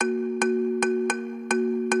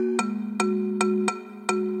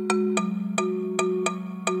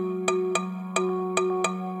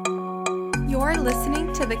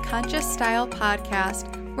the Conscious Style podcast,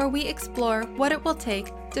 where we explore what it will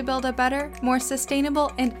take to build a better, more sustainable,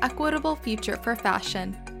 and equitable future for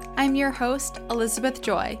fashion. I'm your host, Elizabeth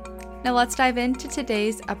Joy. Now let's dive into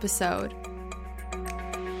today's episode.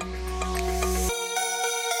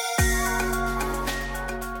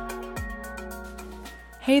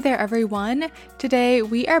 Hey there, everyone. Today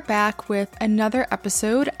we are back with another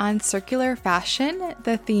episode on circular fashion,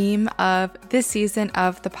 the theme of this season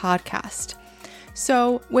of the podcast.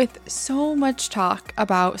 So, with so much talk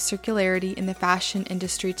about circularity in the fashion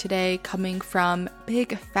industry today coming from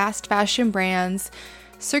big fast fashion brands,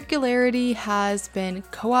 circularity has been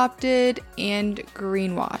co-opted and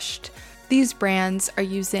greenwashed. These brands are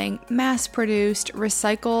using mass-produced,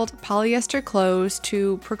 recycled polyester clothes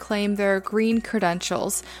to proclaim their green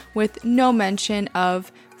credentials with no mention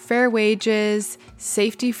of fair wages,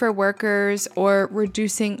 safety for workers, or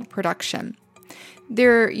reducing production.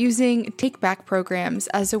 They're using take-back programs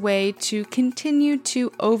as a way to continue to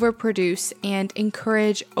overproduce and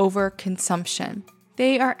encourage overconsumption.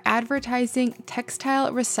 They are advertising textile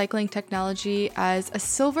recycling technology as a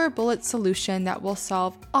silver bullet solution that will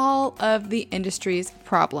solve all of the industry's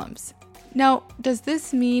problems. Now, does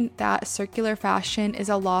this mean that circular fashion is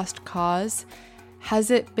a lost cause?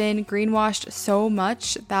 Has it been greenwashed so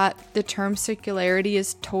much that the term circularity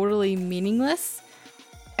is totally meaningless?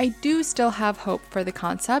 I do still have hope for the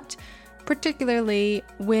concept, particularly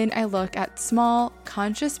when I look at small,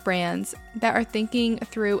 conscious brands that are thinking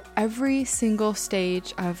through every single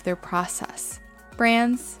stage of their process.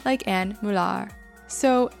 Brands like Anne Mulaer.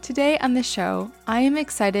 So today on the show, I am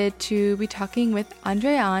excited to be talking with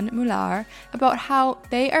Andréane Mulaer about how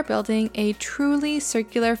they are building a truly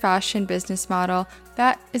circular fashion business model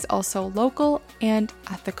that is also local and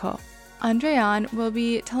ethical. Andréane will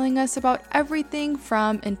be telling us about everything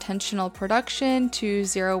from intentional production to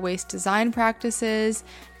zero-waste design practices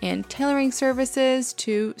and tailoring services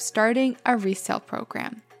to starting a resale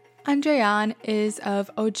program. Andréane is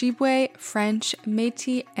of Ojibwe French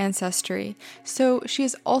Métis ancestry, so she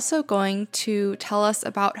is also going to tell us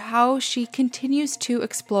about how she continues to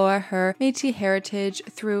explore her Métis heritage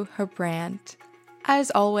through her brand.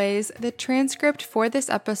 As always, the transcript for this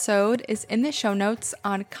episode is in the show notes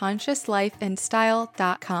on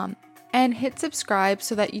consciouslifeandstyle.com. And hit subscribe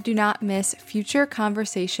so that you do not miss future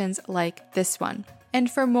conversations like this one. And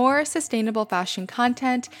for more sustainable fashion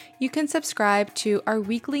content, you can subscribe to our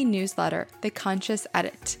weekly newsletter, The Conscious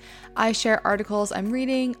Edit. I share articles I'm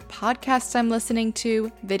reading, podcasts I'm listening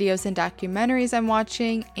to, videos and documentaries I'm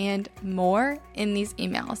watching, and more in these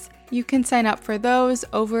emails. You can sign up for those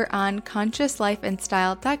over on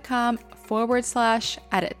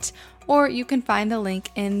consciouslifeandstyle.com/edit, or you can find the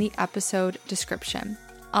link in the episode description.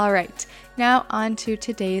 All right, now on to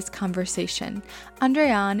today's conversation.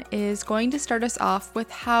 Andréane is going to start us off with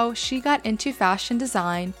how she got into fashion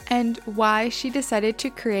design and why she decided to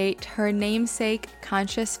create her namesake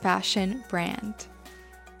conscious fashion brand.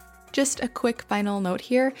 Just a quick final note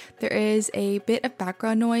here, there is a bit of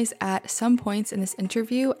background noise at some points in this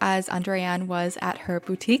interview as Andréane was at her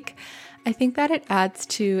boutique. I think that it adds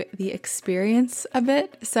to the experience a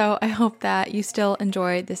bit, so I hope that you still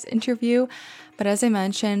enjoy this interview. But as I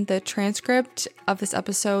mentioned, the transcript of this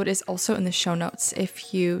episode is also in the show notes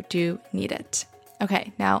if you do need it.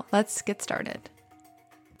 Okay, now let's get started.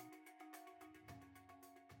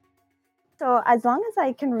 So as long as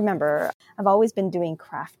I can remember, I've always been doing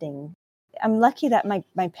crafting. I'm lucky that my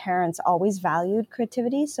parents always valued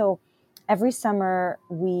creativity. So every summer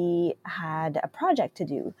we had a project to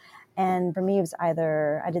do. And for me, it was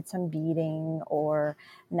either I did some beading or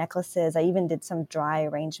necklaces. I even did some dry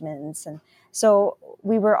arrangements. And so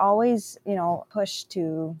we were always, pushed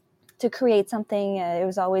to create something. It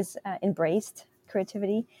was always embraced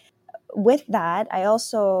creativity. With that, I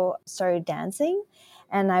also started dancing.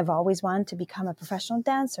 And I've always wanted to become a professional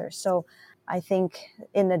dancer. So I think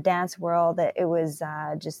in the dance world, it was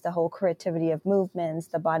just the whole creativity of movements,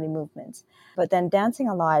 the body movements. But then dancing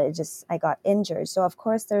a lot, I got injured. So of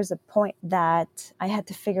course, there's a point that I had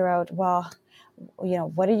to figure out, what are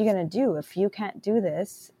you going to do? If you can't do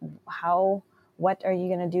this, what are you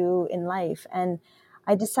going to do in life? And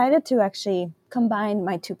I decided to actually combine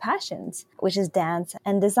my two passions, which is dance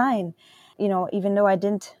and design. Even though I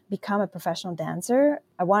didn't become a professional dancer,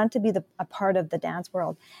 I wanted to be a part of the dance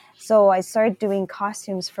world. So I started doing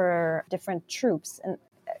costumes for different troupes. And,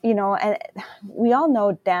 and we all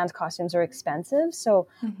know dance costumes are expensive. So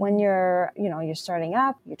when you're starting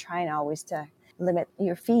up, you're trying always to limit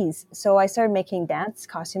your fees. So I started making dance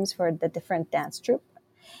costumes for the different dance troupe.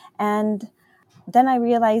 And then I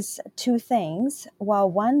realized two things. Well,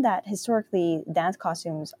 one, that historically dance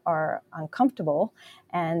costumes are uncomfortable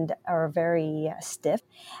and are very stiff.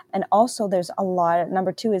 And also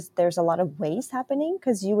number two is there's a lot of waste happening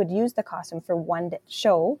because you would use the costume for one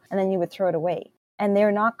show and then you would throw it away. And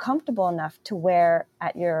they're not comfortable enough to wear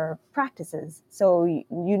at your practices. So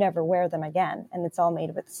you never wear them again. And it's all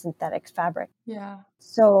made with synthetic fabric. Yeah.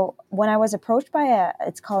 So when I was approached by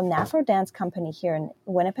it's called Nafro Dance Company here in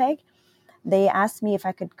Winnipeg, they asked me if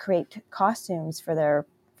I could create costumes for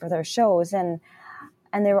their shows, and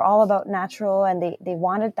they were all about natural, and they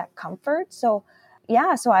wanted that comfort. So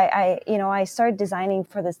I started designing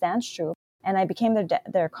for this dance troupe, and I became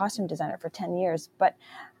their costume designer for 10 years. But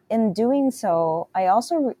in doing so, I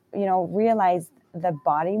also realized the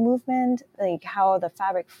body movement, like how the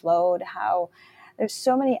fabric flowed, how there's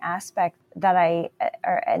so many aspects that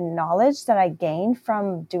and knowledge that I gained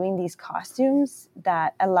from doing these costumes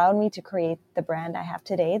that allowed me to create the brand I have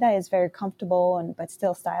today that is very comfortable but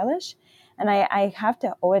still stylish. And I have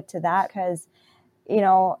to owe it to that because,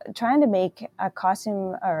 trying to make a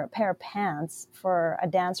costume or a pair of pants for a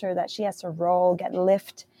dancer that she has to roll, get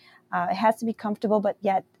lift, it has to be comfortable, but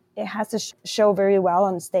yet it has to show very well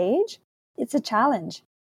on stage. It's a challenge.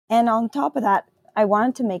 And on top of that, I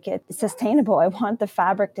wanted to make it sustainable. I want the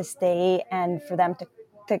fabric to stay and for them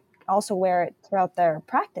to also wear it throughout their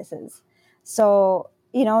practices. So,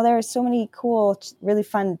 there are so many cool, really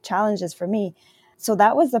fun challenges for me. So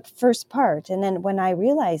that was the first part. And then when I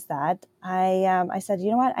realized that, I said,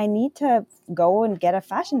 you know what, I need to go and get a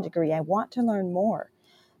fashion degree. I want to learn more.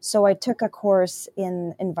 So I took a course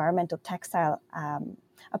in environmental textile,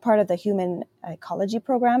 a part of the human ecology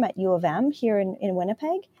program at U of M here in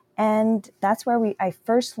Winnipeg. And that's where I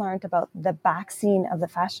first learned about the back scene of the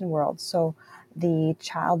fashion world. So the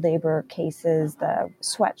child labor cases, the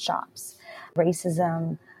sweatshops,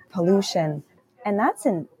 racism, pollution. And that's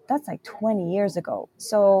like 20 years ago.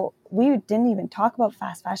 So we didn't even talk about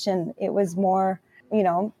fast fashion. It was more,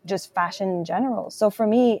 just fashion in general. So for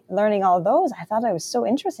me, learning all those, I thought it was so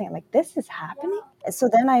interesting. I'm like, this is happening. So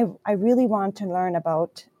then I really wanted to learn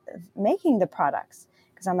about making the products.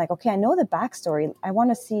 Because I'm like, okay, I know the backstory. I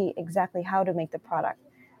want to see exactly how to make the product.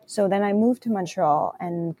 So then I moved to Montreal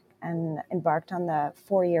and embarked on the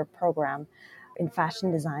 4-year program in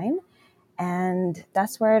fashion design. And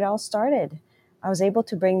that's where it all started. I was able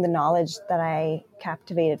to bring the knowledge that I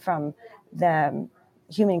captivated from the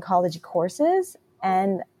human ecology courses.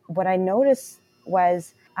 And what I noticed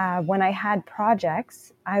was when I had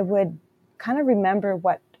projects, I would kind of remember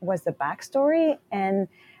what was the backstory and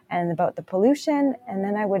about the pollution, and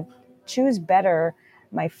then I would choose better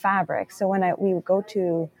my fabric. So when we would go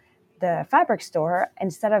to the fabric store,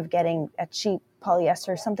 instead of getting a cheap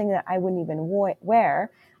polyester, something that I wouldn't even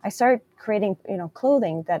wear, I started creating,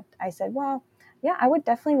 clothing that I said, well, yeah, I would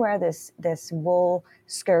definitely wear this wool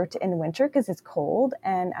skirt in winter because it's cold,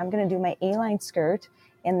 and I'm going to do my A-line skirt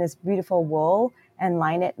in this beautiful wool and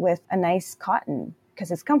line it with a nice cotton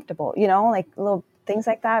because it's comfortable, like little things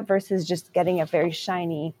like that, versus just getting a very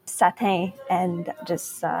shiny satin and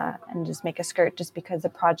just make a skirt just because the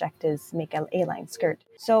project is make an A-line skirt.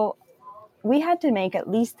 So we had to make at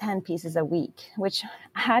least 10 pieces a week, which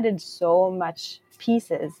added so much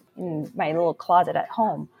pieces in my little closet at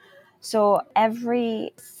home. So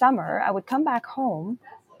every summer I would come back home.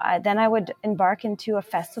 Then I would embark into a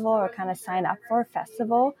festival or kind of sign up for a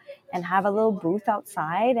festival and have a little booth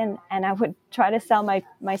outside. And I would try to sell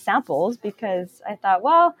my samples because I thought,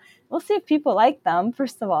 well, we'll see if people like them,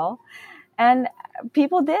 first of all. And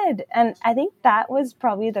people did. And I think that was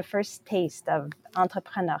probably the first taste of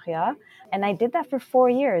entrepreneuriat. And I did that for 4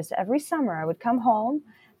 years. Every summer I would come home,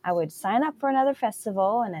 I would sign up for another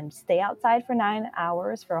festival and then stay outside for 9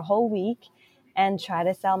 hours for a whole week and try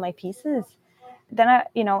to sell my pieces. Then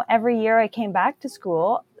every year I came back to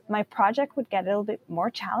school, my project would get a little bit more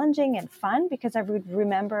challenging and fun because I would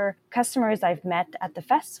remember customers I've met at the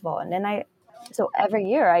festival. And then so every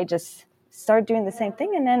year I just started doing the same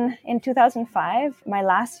thing. And then in 2005, my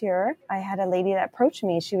last year, I had a lady that approached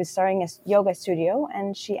me. She was starting a yoga studio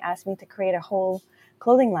and she asked me to create a whole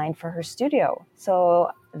clothing line for her studio.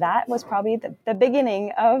 So that was probably the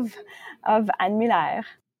beginning of Anne Mulaire.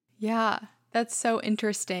 Yeah, that's so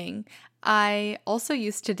interesting. I also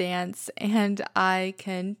used to dance, and I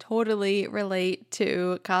can totally relate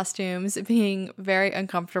to costumes being very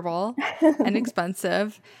uncomfortable and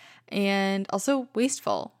expensive and also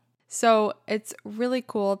wasteful. So it's really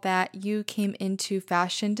cool that you came into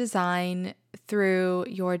fashion design through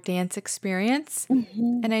your dance experience.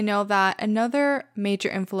 Hmm. And I know that another major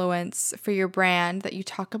influence for your brand that you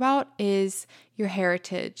talk about is your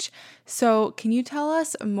heritage. So, can you tell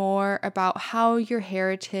us more about how your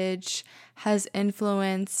heritage has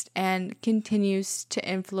influenced and continues to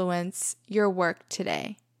influence your work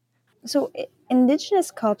today? So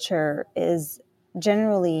indigenous culture is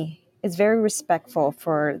very respectful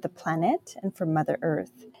for the planet and for Mother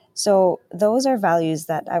Earth. So those are values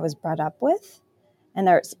that I was brought up with and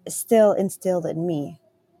are still instilled in me.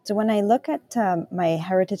 So when I look at my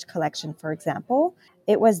heritage collection, for example,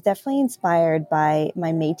 it was definitely inspired by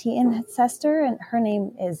my Métis ancestor, and her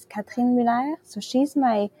name is Catherine Muller. So she's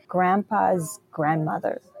my grandpa's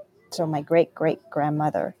grandmother, so my great great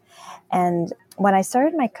grandmother. And when I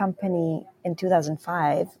started my company in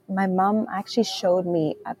 2005, my mom actually showed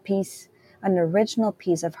me an original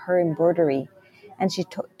piece of her embroidery. And she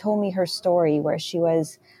told me her story where she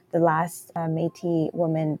was the last Métis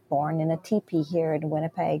woman born in a teepee here in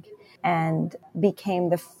Winnipeg and became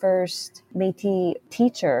the first Métis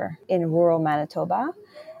teacher in rural Manitoba.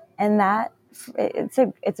 And that it's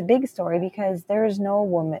a big story because there is no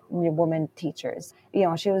woman teachers.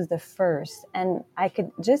 She was the first, and I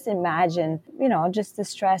could just imagine, just the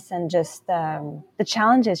stress and just the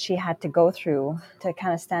challenges she had to go through to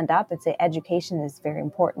kind of stand up and say education is very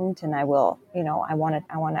important, and I want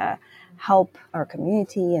to help our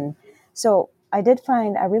community. And so I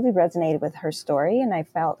really resonated with her story, and I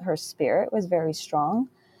felt her spirit was very strong.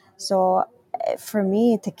 So for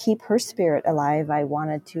me to keep her spirit alive, I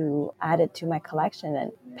wanted to add it to my collection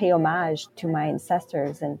and pay homage to my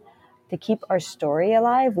ancestors. And to keep our story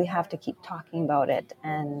alive, we have to keep talking about it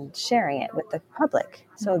and sharing it with the public.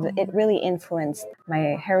 So it really influenced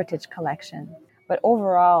my heritage collection. But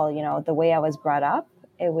overall, the way I was brought up,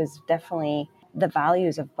 it was definitely the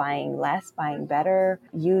values of buying less, buying better,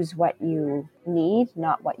 use what you need,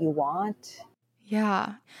 not what you want.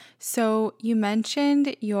 Yeah. So you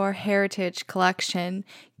mentioned your heritage collection.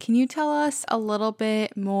 Can you tell us a little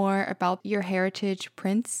bit more about your heritage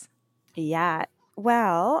prints? Yeah.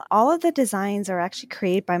 Well, all of the designs are actually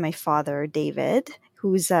created by my father, David,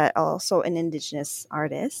 who's also an Indigenous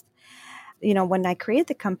artist. When I created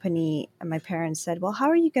the company, my parents said, "Well, how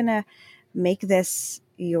are you going to make this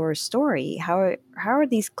your story? How are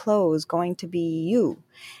these clothes going to be you?"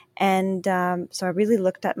 And so I really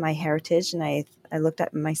looked at my heritage, and I looked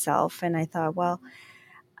at myself, and I thought, well,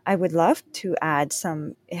 I would love to add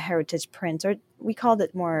some heritage prints, or we called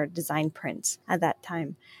it more design prints at that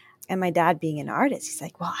time. And my dad, being an artist, he's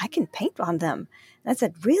like, "Well, I can paint on them." And I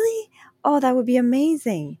said, "Really? Oh, that would be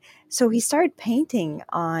amazing." So he started painting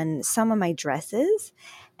on some of my dresses,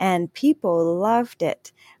 and people loved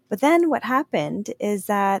it. But then what happened is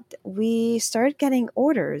that we started getting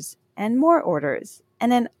orders and more orders.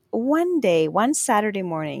 And then one Saturday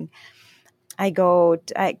morning, I go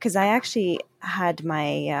because I actually had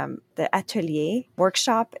my the atelier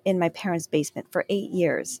workshop in my parents' basement for 8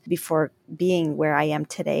 years before being where I am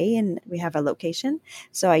today, and we have a location.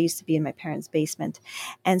 So I used to be in my parents' basement,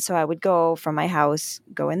 and so I would go from my house,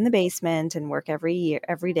 go in the basement, and work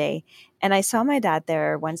every day. And I saw my dad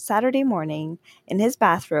there one Saturday morning in his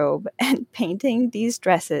bathrobe and painting these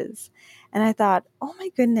dresses, and I thought, "Oh my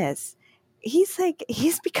goodness."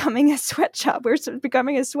 He's becoming a sweatshop. We're sort of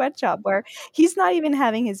becoming a sweatshop where he's not even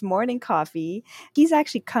having his morning coffee. He's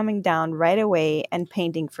actually coming down right away and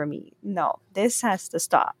painting for me. No, this has to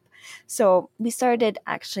stop. So we started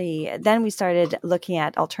looking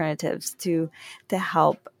at alternatives to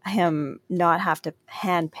help him not have to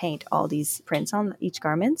hand paint all these prints on each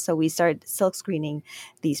garment. So we started silk screening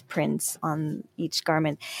these prints on each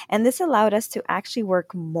garment. And this allowed us to actually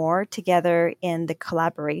work more together in the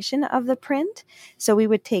collaboration of the print. So we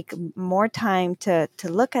would take more time to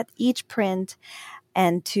look at each print,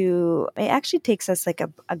 and it actually takes us like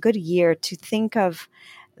a good year to think of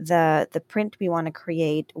the print we want to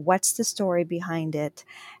create, what's the story behind it.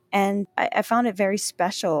 And I found it very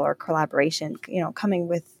special, our collaboration, coming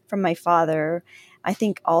from my father. I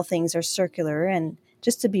think all things are circular, and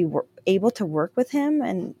just to be able to work with him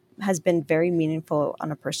and has been very meaningful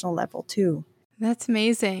on a personal level too. That's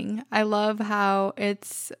amazing. I love how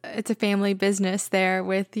it's a family business there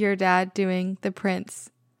with your dad doing the prints.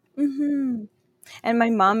 Hmm. And my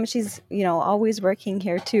mom, she's, always working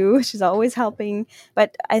here too. She's always helping.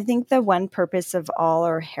 But I think the one purpose of all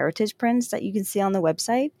our heritage prints that you can see on the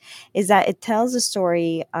website is that it tells the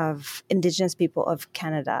story of Indigenous people of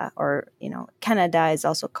Canada, or, Canada is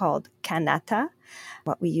also called Kanata,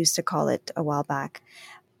 what we used to call it a while back.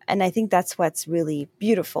 And I think that's what's really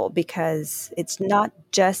beautiful, because it's not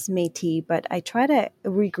just Métis, but I try to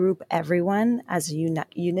regroup everyone as a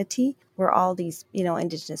unity. We're all these,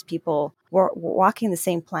 Indigenous people. We're walking the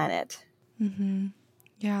same planet. Mm-hmm.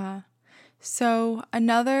 Yeah. So,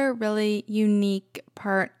 another really unique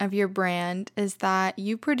part of your brand is that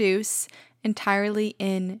you produce entirely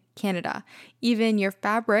in Canada. Even your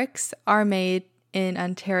fabrics are made in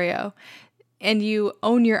Ontario. And you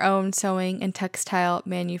own your own sewing and textile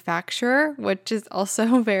manufacturer, which is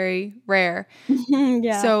also very rare.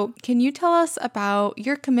 Yeah. So, can you tell us about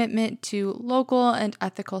your commitment to local and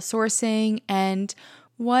ethical sourcing and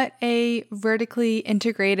what a vertically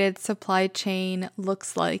integrated supply chain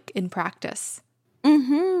looks like in practice?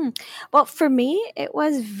 Well, for me, it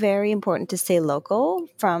was very important to stay local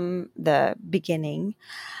from the beginning.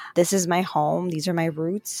 This is my home. These are my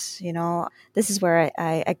roots. This is where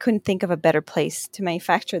I couldn't think of a better place to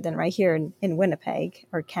manufacture than right here in Winnipeg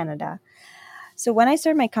or Canada. So when I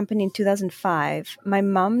started my company in 2005, my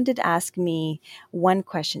mom did ask me one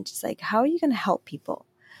question. She's like, how are you going to help people?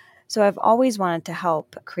 So I've always wanted to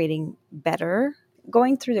help creating better.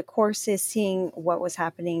 Going through the courses, seeing what was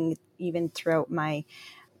happening even throughout my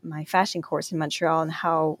fashion course in Montreal and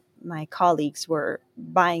how my colleagues were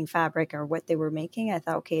buying fabric or what they were making, I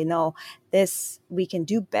thought, okay, no, we can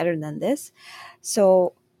do better than this.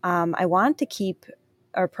 So I wanted to keep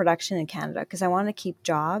our production in Canada because I want to keep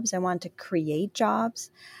jobs. I want to create jobs.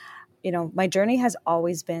 My journey has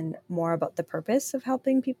always been more about the purpose of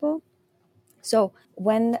helping people. So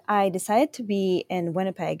when I decided to be in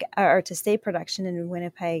Winnipeg or to stay production in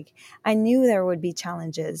Winnipeg, I knew there would be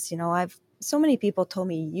challenges. So many people told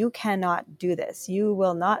me, you cannot do this. You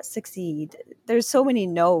will not succeed. There's so many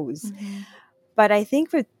no's. Mm-hmm. But I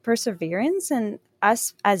think with perseverance, and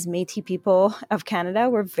us as Métis people of Canada,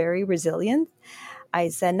 we're very resilient. I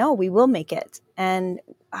said, no, we will make it. And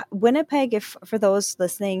Winnipeg, if for those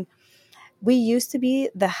listening, we used to be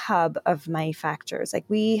the hub of manufacturers. Like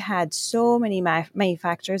we had so many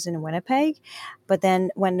manufacturers in Winnipeg, but then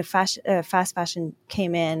when the fast fashion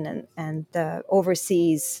came in and the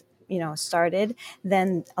overseas, started,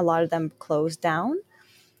 then a lot of them closed down.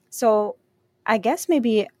 So I guess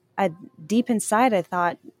maybe deep inside, I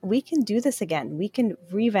thought we can do this again. We can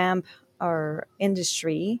revamp our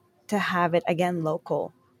industry to have it again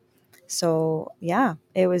local. So yeah,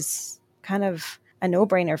 it was kind of a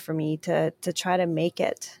no-brainer for me to try to make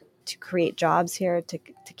it, to create jobs here, to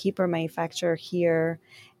keep our manufacturer here.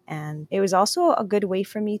 And it was also a good way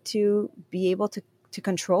for me to be able to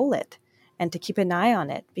control it and to keep an eye on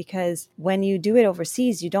it, because when you do it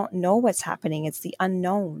overseas, you don't know what's happening. It's the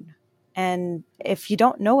unknown. And if you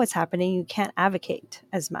don't know what's happening, you can't advocate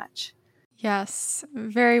as much. Yes,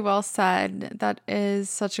 very well said. That is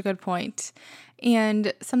such a good point.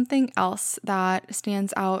 And something else that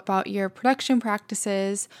stands out about your production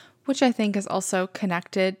practices, which I think is also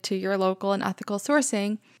connected to your local and ethical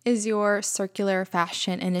sourcing, is your circular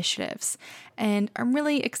fashion initiatives. And I'm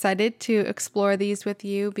really excited to explore these with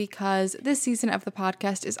you because this season of the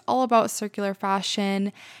podcast is all about circular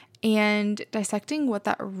fashion and dissecting what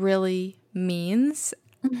that really means.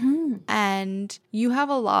 Mm-hmm. And you have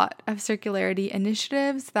a lot of circularity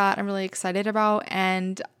initiatives that I'm really excited about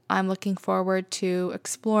and I'm looking forward to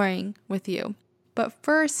exploring with you. But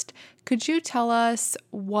first, could you tell us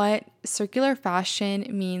what circular fashion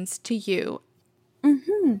means to you?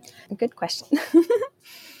 Good question.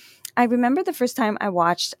 I remember the first time I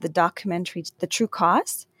watched the documentary, The True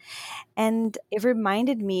Cost, and it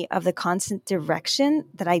reminded me of the constant direction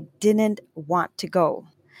that I didn't want to go.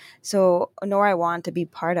 So, nor I want to be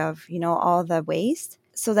part of, all the waste.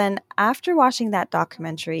 So then after watching that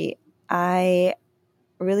documentary, I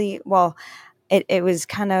really, it was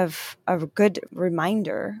kind of a good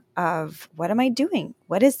reminder of what am I doing?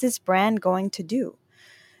 What is this brand going to do?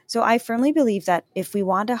 So I firmly believe that if we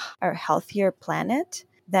want a healthier planet,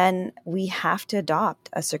 then we have to adopt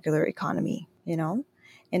a circular economy,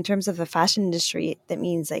 In terms of the fashion industry, that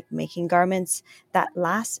means like making garments that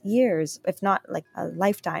last years, if not like a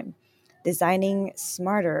lifetime, designing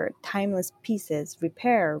smarter, timeless pieces,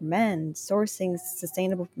 repair, mend, sourcing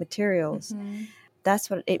sustainable materials. Mm-hmm. That's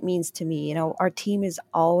what it means to me. Our team is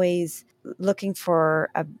always looking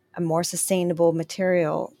for a more sustainable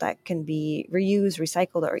material that can be reused,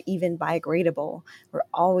 recycled, or even biodegradable. We're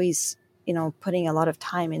always, putting a lot of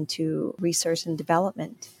time into research and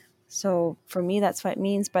development. So for me, that's what it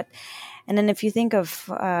means. And then if you think of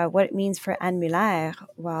what it means for Anne Muller,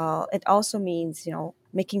 well, it also means,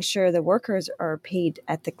 making sure the workers are paid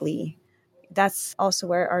ethically. That's also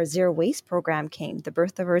where our zero waste program came, the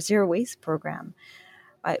birth of our zero waste program.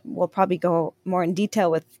 We'll probably go more in detail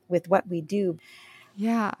with what we do.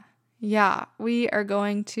 Yeah. Yeah. We are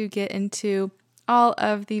going to get into all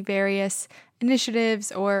of the various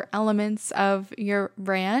initiatives or elements of your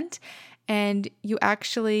brand. And you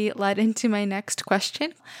actually led into my next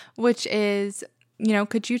question, which is,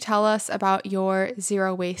 could you tell us about your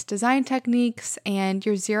zero waste design techniques and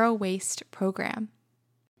your zero waste program?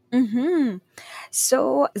 Mm-hmm.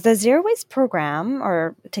 So the zero waste program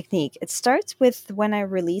or technique, it starts with when I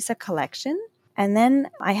release a collection and then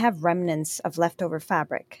I have remnants of leftover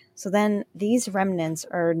fabric. So then these remnants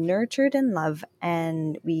are nurtured in love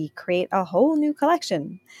and we create a whole new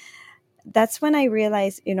collection. That's when I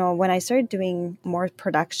realized, when I started doing more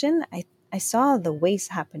production, I saw the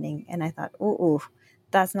waste happening and I thought, ooh,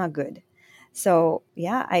 that's not good. So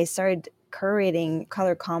yeah, I started curating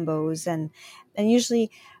color combos and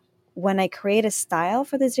usually when I create a style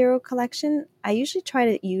for the Zero collection, I usually try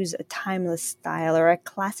to use a timeless style or a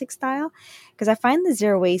classic style because I find the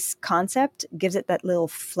zero waste concept gives it that little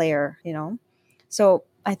flair. So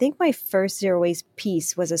I think my first zero waste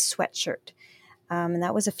piece was a sweatshirt, and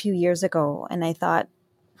that was a few years ago. And I thought,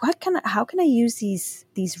 how can I use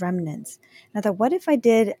these remnants? And I thought, what if I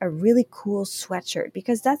did a really cool sweatshirt?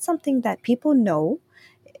 Because that's something that people know.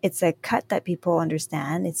 It's a cut that people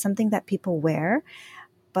understand. It's something that people wear,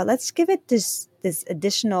 but let's give it this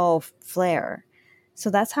additional flair. So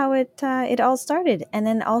that's how it all started. And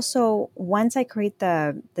then also once I create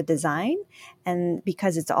the design, and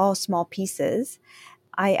because it's all small pieces,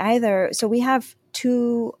 we have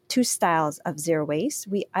two styles of zero waste.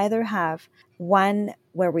 We either have one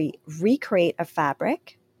where we recreate a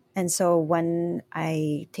fabric. And so when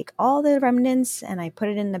I take all the remnants and I put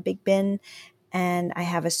it in a big bin and I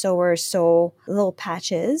have a sewer sew little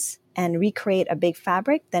patches and recreate a big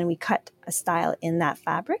fabric, then we cut a style in that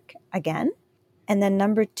fabric again. And then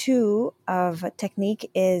number two of a technique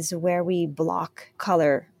is where we block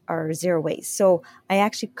color or zero waste. So I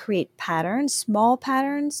actually create patterns, small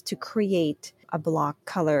patterns to create a block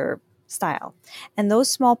color style. And those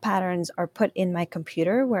small patterns are put in my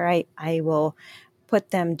computer where I will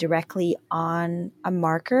put them directly on a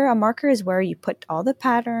marker. A marker is where you put all the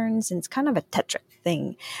patterns and it's kind of a tetra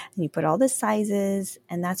thing. And you put all the sizes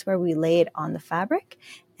and that's where we lay it on the fabric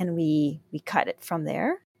and we cut it from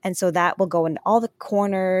there. And so that will go in all the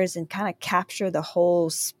corners and kind of capture the whole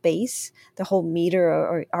space, the whole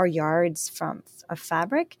meter or yards from a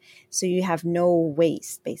fabric. So you have no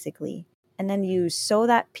waste basically. And then you sew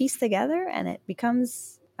that piece together and it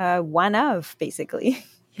becomes one of basically.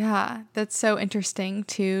 Yeah, that's so interesting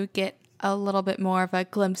to get a little bit more of a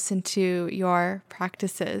glimpse into your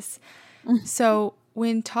practices. So,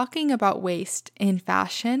 when talking about waste in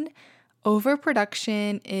fashion,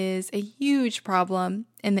 overproduction is a huge problem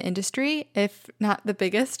in the industry, if not the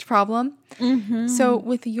biggest problem. Mm-hmm. So,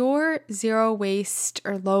 with your zero waste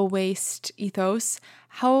or low waste ethos,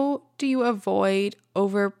 how do you avoid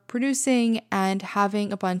overproducing and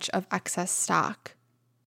having a bunch of excess stock?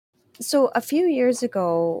 So a few years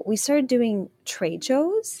ago, we started doing trade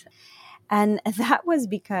shows. And that was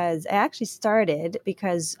because I actually started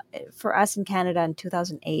because for us in Canada in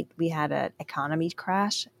 2008, we had an economy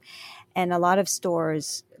crash and a lot of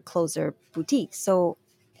stores closed their boutiques. So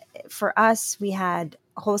for us, we had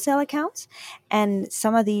wholesale accounts and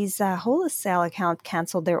some of these wholesale account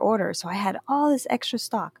canceled their orders. So I had all this extra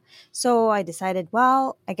stock. So I decided,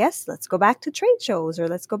 well, I guess let's go back to trade shows or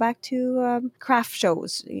let's go back to craft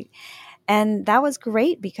shows. And that was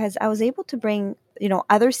great because I was able to bring,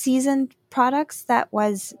 other seasoned products that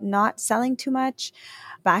was not selling too much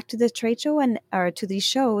back to the trade show and or to these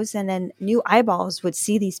shows, and then new eyeballs would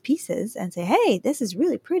see these pieces and say, "Hey, this is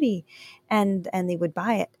really pretty," and they would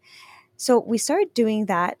buy it. So we started doing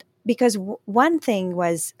that because one thing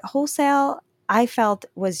was wholesale. I felt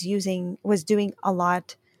was doing a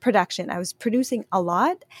lot production. I was producing a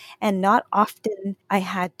lot, and not often I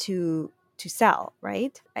had to sell,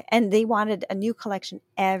 right? And they wanted a new collection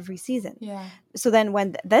every season. Yeah. So then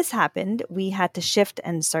when this happened, we had to shift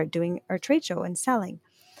and start doing our trade show and selling.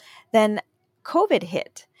 Then COVID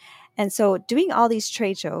hit. And so doing all these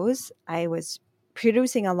trade shows, I was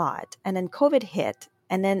producing a lot. And then COVID hit.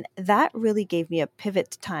 And then that really gave me a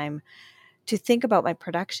pivot time to think about my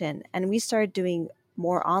production. And we started doing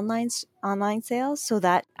more online sales so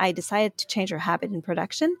that I decided to change our habit in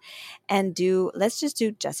production and let's just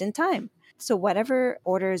do just in time. So whatever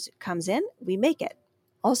orders comes in, we make it.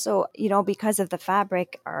 Also, because of the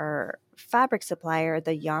fabric, our fabric supplier,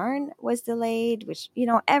 the yarn was delayed, which,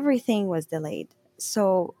 everything was delayed.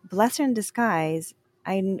 So bless her in disguise,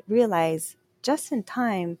 I realized just in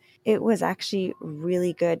time, it was actually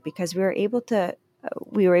really good because we were able to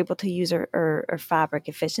use our fabric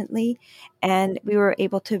efficiently, and we were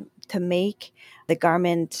able to to make the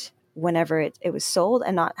garment whenever it was sold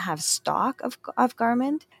and not have stock of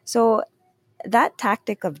garment. So that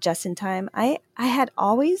tactic of just in time, I had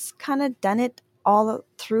always kind of done it all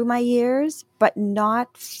through my years, but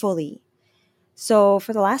not fully. So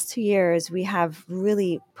for the last 2 years, we have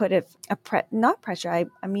really put not pressure,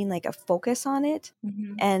 I mean like a focus on it.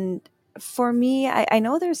 Mm-hmm. And for me, I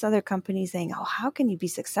know there's other companies saying, oh, how can you be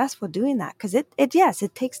successful doing that? Because yes,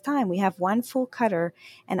 it takes time. We have one full cutter,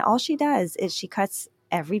 and all she does is she cuts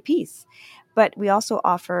every piece. But we also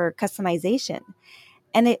offer customization.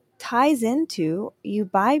 And it ties into you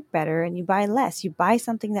buy better and you buy less. You buy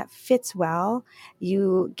something that fits well.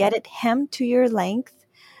 You get it hemmed to your length.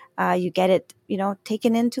 You get it,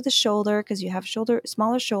 taken into the shoulder because you have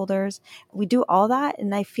smaller shoulders. We do all that.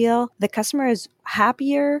 And I feel the customer is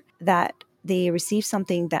happier that they receive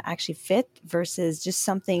something that actually fit versus just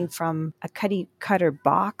something from a cutter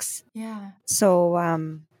box. Yeah. So,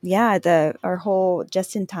 our whole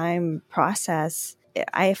just in time process,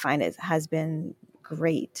 I find it has been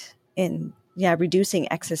great in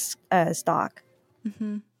reducing excess stock.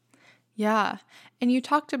 Mm-hmm. Yeah. And you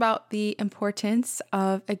talked about the importance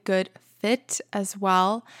of a good fit as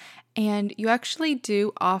well. And you actually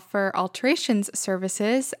do offer alterations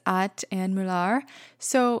services at Anne Muller.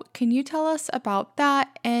 So, can you tell us about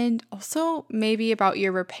that and also maybe about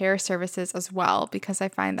your repair services as well? Because I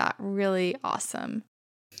find that really awesome.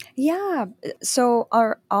 Yeah. So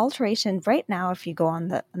our alteration right now, if you go on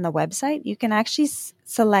the website, you can actually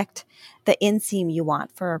select the inseam you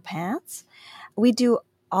want for our pants. We do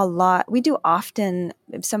a lot. We do often.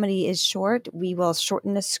 If somebody is short, we will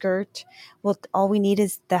shorten the skirt. All we need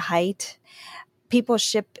is the height. People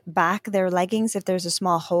ship back their leggings if there's a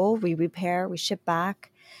small hole. We repair. We ship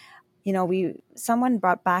back. Someone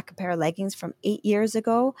brought back a pair of leggings from 8 years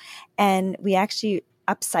ago, and we actually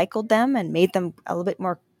upcycled them and made them a little bit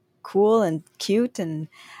more cool and cute, and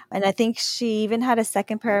I think she even had a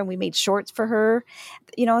second pair, and we made shorts for her.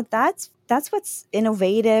 That's what's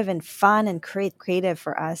innovative and fun and creative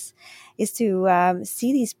for us, is to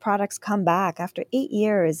see these products come back after 8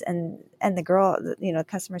 years, and the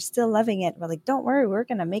customer's still loving it. We're like, don't worry, we're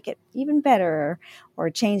going to make it even better,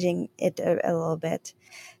 or changing it a little bit.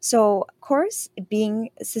 So of course,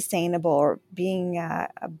 being sustainable, or being a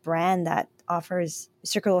brand that offers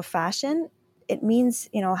circular fashion, it means,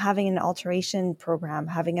 having an alteration program,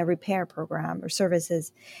 having a repair program or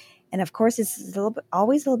services. And of course, it's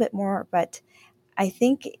always a little bit more, but I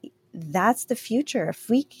think that's the future. If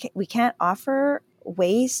we can't offer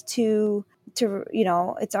ways to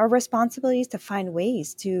it's our responsibilities to find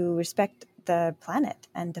ways to respect the planet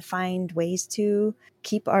and to find ways to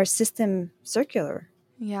keep our system circular.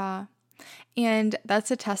 Yeah. And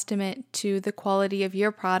that's a testament to the quality of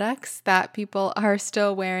your products that people are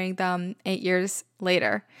still wearing them 8 years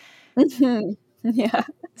later. Yeah.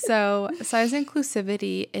 So, size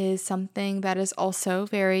inclusivity is something that is also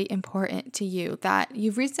very important to you that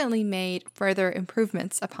you've recently made further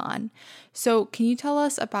improvements upon. So, can you tell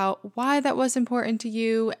us about why that was important to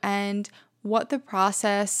you and what the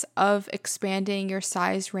process of expanding your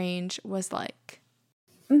size range was like?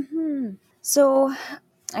 Mm-hmm. So,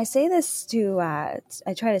 I say this I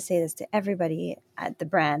try to say this to everybody at the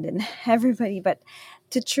brand and everybody, but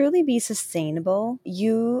to truly be sustainable,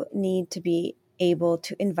 you need to be able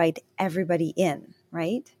to invite everybody in,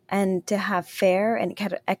 right? And to have fair and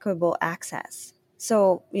equitable access.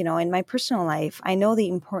 So, in my personal life, I know the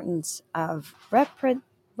importance of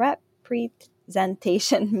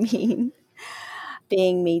representation, mean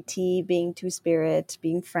being Métis, being Two-Spirit,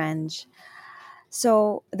 being French.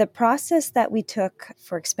 So the process that we took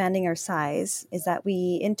for expanding our size is that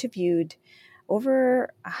we interviewed over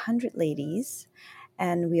 100 ladies,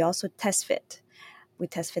 and we also test fit. We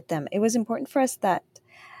test fit them. It was important for us that,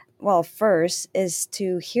 well, first is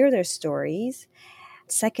to hear their stories.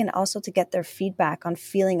 Second, also to get their feedback on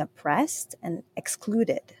feeling oppressed and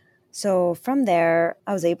excluded. So from there,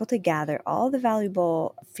 I was able to gather all the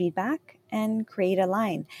valuable feedback and create a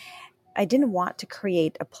line. I didn't want to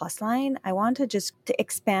create a plus line. I wanted just to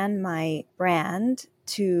expand my brand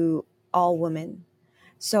to all women.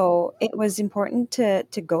 So it was important to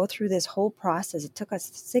go through this whole process. It took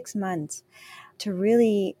us 6 months to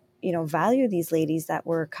really, value these ladies that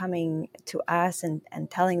were coming to us and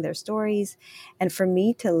telling their stories, and for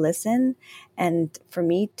me to listen, and for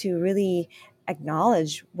me to really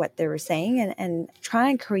acknowledge what they were saying, and try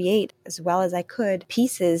and create, as well as I could,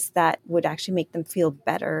 pieces that would actually make them feel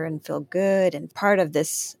better and feel good and part of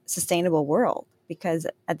this sustainable world. Because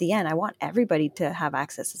at the end, I want everybody to have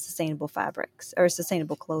access to sustainable fabrics or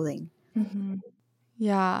sustainable clothing. Mm-hmm.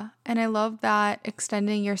 Yeah. And I love that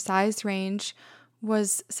extending your size range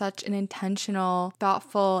was such an intentional,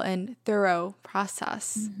 thoughtful, and thorough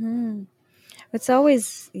process. Mm-hmm. It's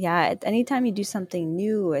always, yeah, anytime you do something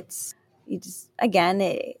new, you just, again,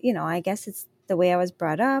 I guess it's the way I was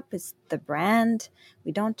brought up, it's the brand.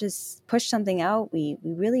 We don't just push something out. We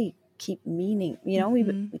really keep meaning,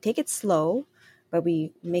 we take it slow, but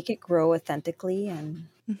we make it grow authentically. And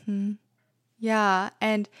Yeah,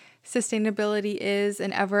 and sustainability is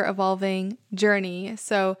an ever evolving journey.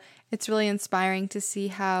 So it's really inspiring to see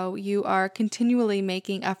how you are continually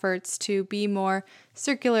making efforts to be more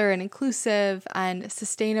circular and inclusive and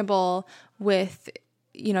sustainable with,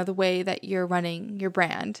 the way that you're running your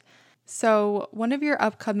brand. So, one of your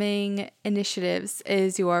upcoming initiatives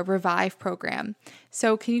is your Revive program.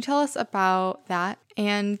 So, can you tell us about that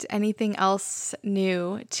and anything else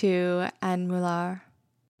new to Anne Muller?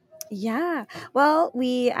 yeah, well,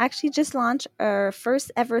 we actually just launched our first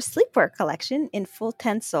ever sleepwear collection in full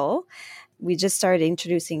tencel. We just started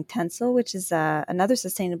introducing Tencel, which is another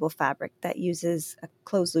sustainable fabric that uses a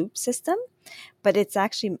closed loop system, but it's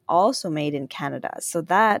actually also made in Canada. So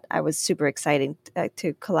that I was super excited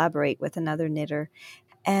to collaborate with another knitter.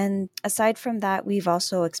 And aside from that, we've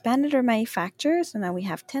also expanded our manufacturer. So now we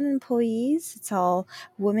have 10 employees. It's all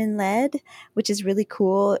women led, which is really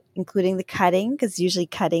cool, including the cutting, because usually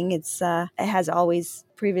cutting it has always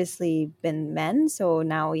previously been men. So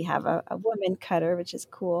now we have a woman cutter, which is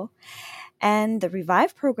cool. And the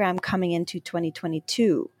Revive program coming into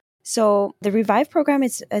 2022. So the Revive program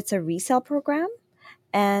it's a resale program,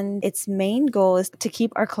 and its main goal is to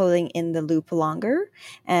keep our clothing in the loop longer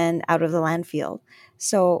and out of the landfill.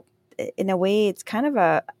 So in a way, it's kind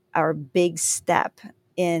of our big step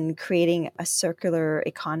in creating a circular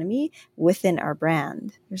economy within our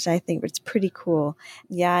brand, which I think it's pretty cool.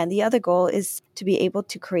 Yeah, and the other goal is to be able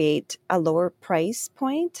to create a lower price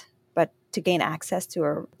point, but to gain access to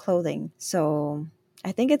our clothing. So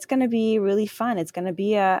I think it's going to be really fun. It's going to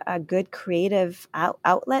be a good creative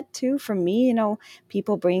outlet too for me.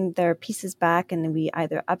 People bring their pieces back and we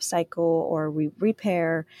either upcycle or we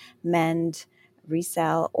repair, mend,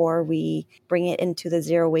 resell, or we bring it into the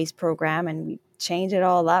zero waste program and we change it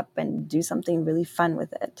all up and do something really fun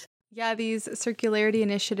with it. Yeah, these circularity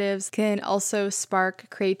initiatives can also spark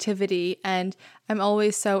creativity. And I'm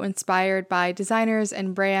always so inspired by designers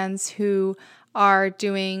and brands who are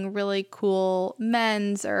doing really cool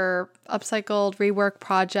men's or upcycled rework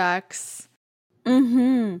projects.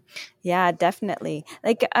 Mm-hmm. Yeah, definitely.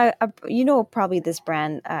 Like, probably this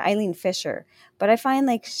brand, Eileen Fisher, but I find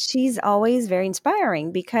like she's always very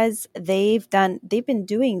inspiring because they've been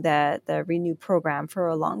doing the Renew program for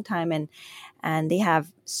a long time, and they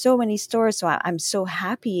have so many stores. So I'm so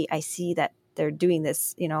happy I see that they're doing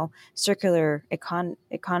this, circular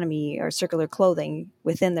economy or circular clothing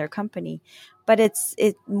within their company. But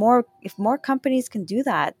if more companies can do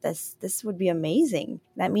that, this would be amazing.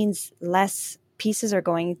 That means less pieces are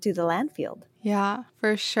going to the landfill. Yeah,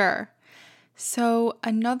 for sure. So,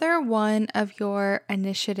 another one of your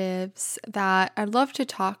initiatives that I'd love to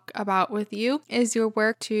talk about with you is your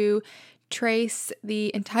work to trace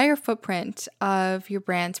the entire footprint of your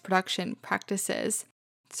brand's production practices.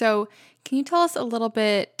 So, can you tell us a little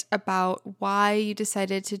bit about why you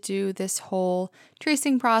decided to do this whole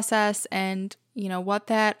tracing process and, what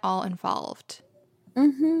that all involved?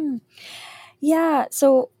 Mm-hmm. Yeah.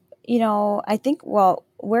 So, I think, well,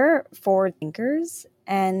 we're forward thinkers.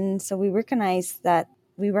 And so we recognize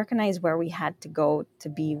where we had to go to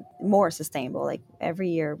be more sustainable. Like every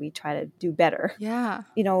year we try to do better. Yeah.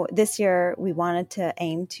 This year we wanted to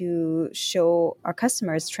aim to show our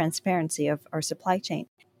customers transparency of our supply chain.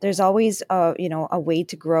 There's always a way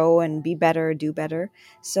to grow and be better, do better.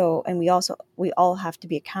 So, and we all have to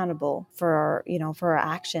be accountable for our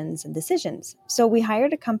actions and decisions. So we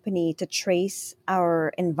hired a company to trace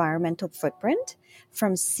our environmental footprint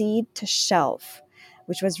from seed to shelf,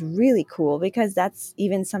 which was really cool because that's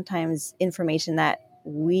even sometimes information that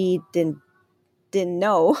we didn't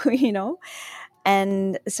know,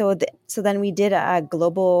 And so then we did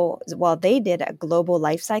they did a global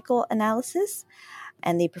life cycle analysis,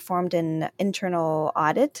 and they performed an internal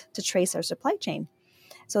audit to trace our supply chain.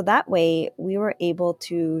 So that way we were able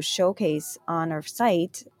to showcase on our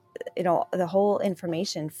site, the whole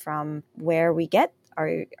information from where we get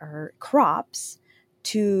our crops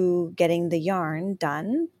to getting the yarn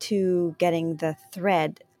done, to getting the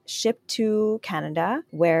thread shipped to Canada,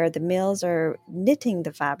 where the mills are knitting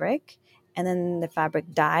the fabric, and then the fabric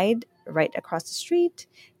dyed right across the street,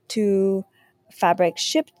 to fabric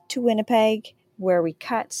shipped to Winnipeg, where we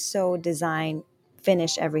cut, sew, design,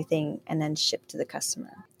 finish everything, and then ship to the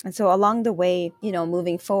customer. And so along the way,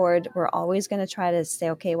 moving forward, we're always going to try to say,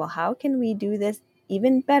 okay, well, how can we do this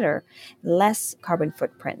even better, less carbon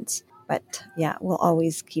footprint. But yeah, we'll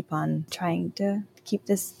always keep on trying to keep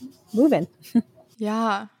this moving.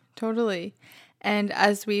 Yeah, totally. And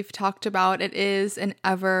as we've talked about, it is an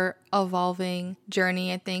ever evolving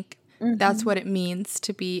journey. I think that's what it means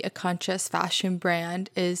to be a conscious fashion brand,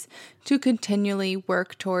 is to continually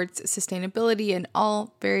work towards sustainability in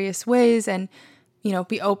all various ways and,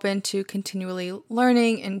 be open to continually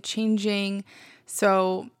learning and changing.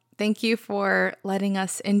 So thank you for letting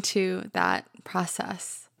us into that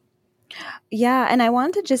process. Yeah, and I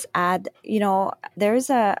want to just add, there's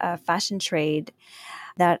a fashion trade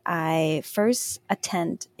that I first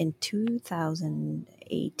attend in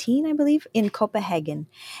 2018, I believe, in Copenhagen.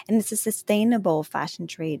 And it's a sustainable fashion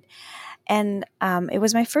trade. And it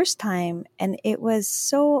was my first time, and it was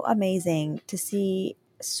so amazing to see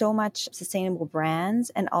so much sustainable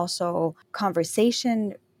brands and also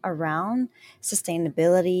conversation around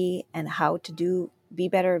sustainability and how to be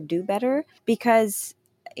better, do better. Because,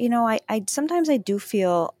 I sometimes I do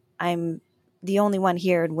feel I'm the only one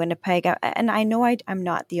here in Winnipeg, and I know I'm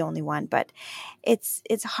not the only one, but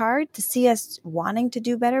it's hard to see us wanting to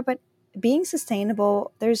do better. But being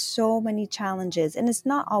sustainable, there's so many challenges, and it's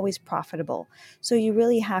not always profitable. So you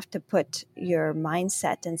really have to put your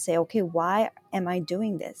mindset and say, okay, why am I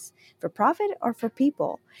doing this? For profit or for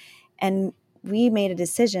people? And we made a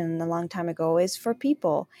decision a long time ago, is for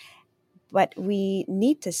people. But we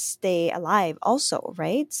need to stay alive also,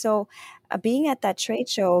 right? So being at that trade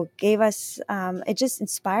show gave us, it just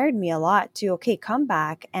inspired me a lot to, come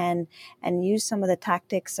back and use some of the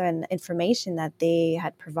tactics and information that they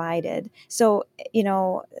had provided. So,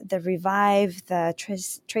 the Revive, the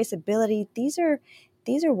traceability, these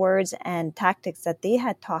are words and tactics that they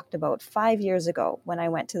had talked about 5 years ago when I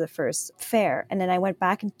went to the first fair. And then I went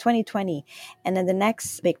back in 2020. And then the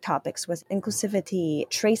next big topics was inclusivity,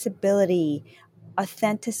 traceability,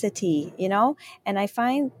 authenticity, And I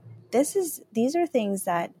find these are things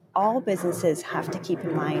that all businesses have to keep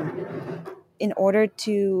in mind in order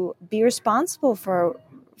to be responsible for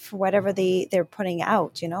whatever they're putting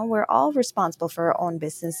out. We're all responsible for our own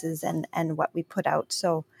businesses and what we put out.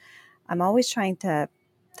 So I'm always trying to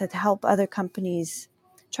help other companies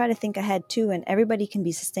try to think ahead too, and everybody can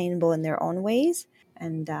be sustainable in their own ways.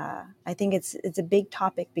 And I think it's a big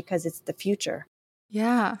topic because it's the future.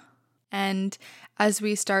 Yeah. And as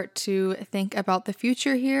we start to think about the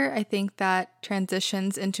future here, I think that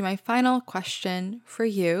transitions into my final question for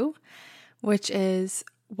you, which is,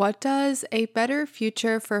 what does a better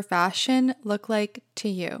future for fashion look like to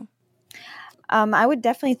you? I would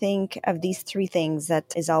definitely think of these three things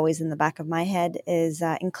that is always in the back of my head is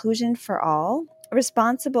inclusion for all,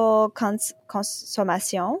 responsible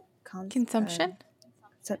consommation. Consumption?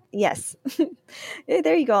 Yes.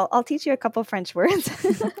 There you go. I'll teach you a couple French words.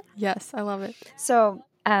 Yes, I love it. So,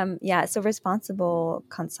 so responsible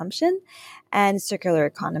consumption and circular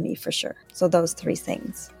economy for sure. So those three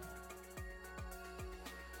things.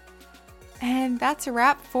 And that's a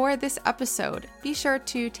wrap for this episode. Be sure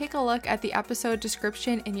to take a look at the episode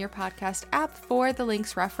description in your podcast app for the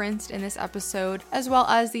links referenced in this episode, as well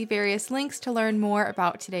as the various links to learn more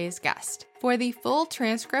about today's guest. For the full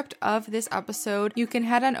transcript of this episode, you can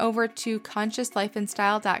head on over to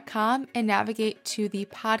consciouslifeandstyle.com and navigate to the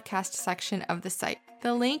podcast section of the site.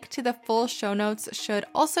 The link to the full show notes should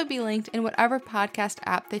also be linked in whatever podcast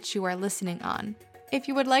app that you are listening on. If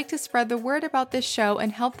you would like to spread the word about this show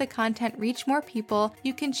and help the content reach more people,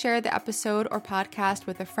 you can share the episode or podcast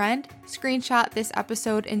with a friend, screenshot this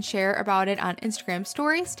episode and share about it on Instagram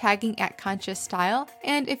stories, tagging at Conscious Style.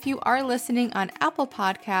 And if you are listening on Apple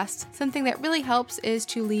Podcasts, something that really helps is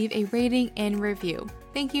to leave a rating and review.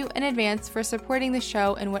 Thank you in advance for supporting the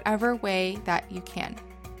show in whatever way that you can.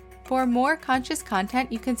 For more conscious content,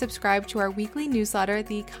 you can subscribe to our weekly newsletter,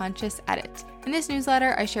 The Conscious Edit. In this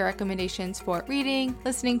newsletter, I share recommendations for reading,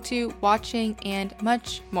 listening to, watching, and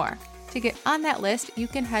much more. To get on that list, you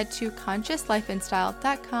can head to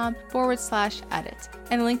consciouslifeandstyle.com/edit.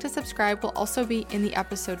 And a link to subscribe will also be in the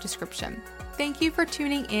episode description. Thank you for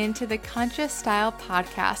tuning in to the Conscious Style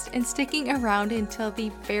podcast and sticking around until the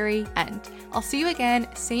very end. I'll see you again,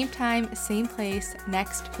 same time, same place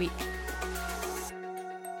next week.